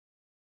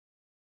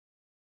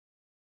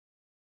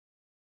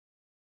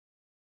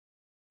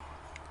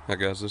Hi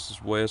guys, this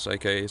is Wes,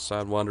 aka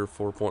Sidewinder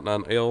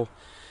 4.9L,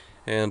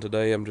 and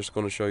today I'm just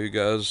going to show you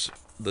guys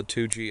the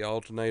 2G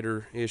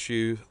alternator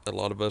issue a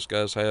lot of us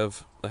guys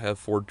have. They have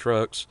Ford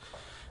trucks.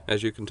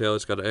 As you can tell,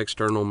 it's got an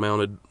external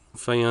mounted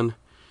fan.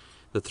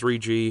 The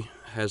 3G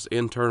has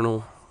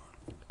internal,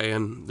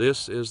 and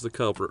this is the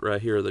culprit right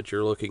here that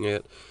you're looking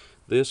at.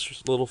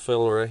 This little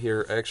fella right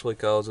here actually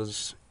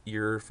causes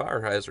your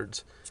fire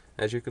hazards.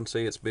 As you can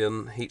see, it's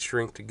been heat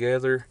shrink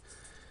together.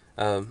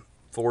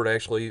 Ford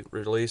actually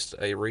released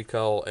a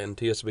recall and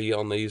TSB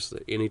on these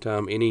that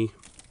anytime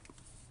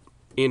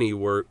any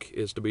work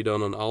is to be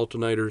done on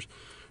alternators,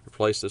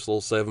 replace this little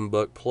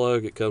 $7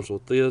 plug. It comes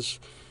with this,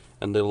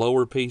 and the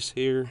lower piece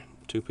here,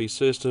 two-piece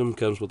system,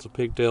 comes with the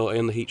pigtail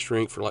and the heat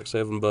shrink for like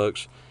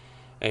 $7.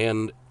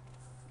 And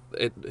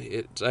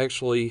it's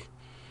actually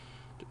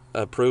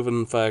a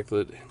proven fact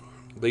that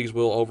these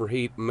will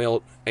overheat,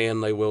 melt,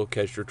 and they will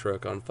catch your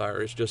truck on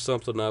fire. It's just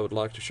something I would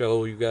like to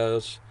show you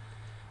guys.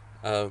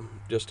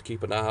 Just to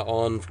keep an eye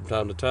on from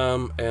time to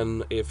time,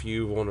 and if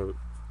you want to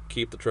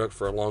keep the truck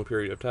for a long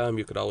period of time,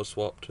 you could always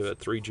swap to a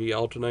 3G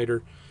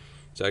alternator.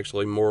 It's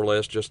actually more or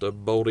less just a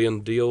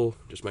bolt-in deal.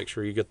 Just make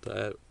sure you get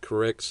the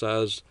correct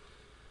size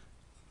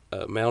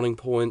mounting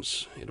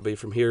points. It'll be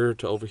from here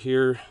to over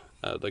here.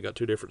 They got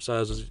two different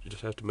sizes. You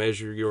just have to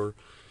measure your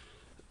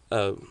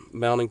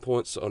mounting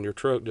points on your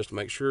truck just to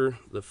make sure.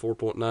 The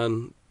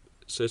 4.9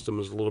 system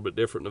is a little bit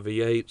different than the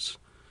V8s.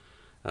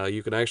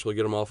 You can actually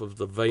get them off of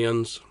the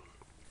vans,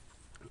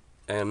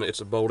 and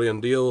it's a bolt-in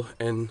deal.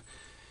 And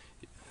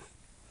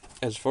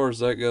as far as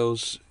that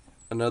goes,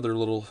 another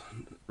little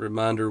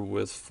reminder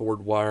with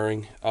Ford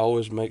wiring,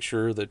 always make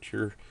sure that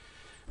your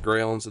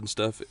grounds and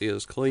stuff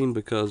is clean,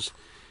 because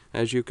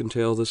as you can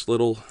tell, this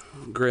little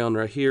ground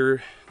right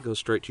here goes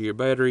straight to your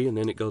battery, and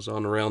then it goes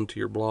on around to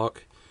your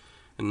block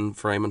and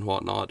frame and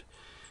whatnot.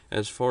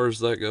 As far as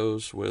that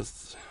goes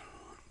with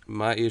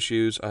my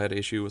issues, I had an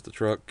issue with the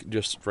truck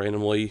just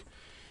randomly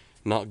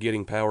not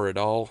getting power at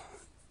all,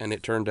 and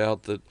it turned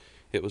out that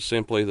it was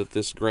simply that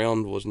this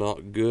ground was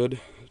not good.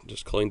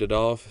 Just cleaned it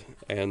off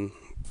and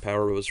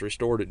power was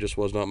restored. It just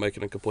was not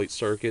making a complete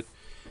circuit.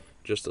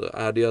 Just the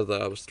idea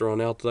that I was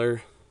throwing out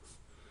there.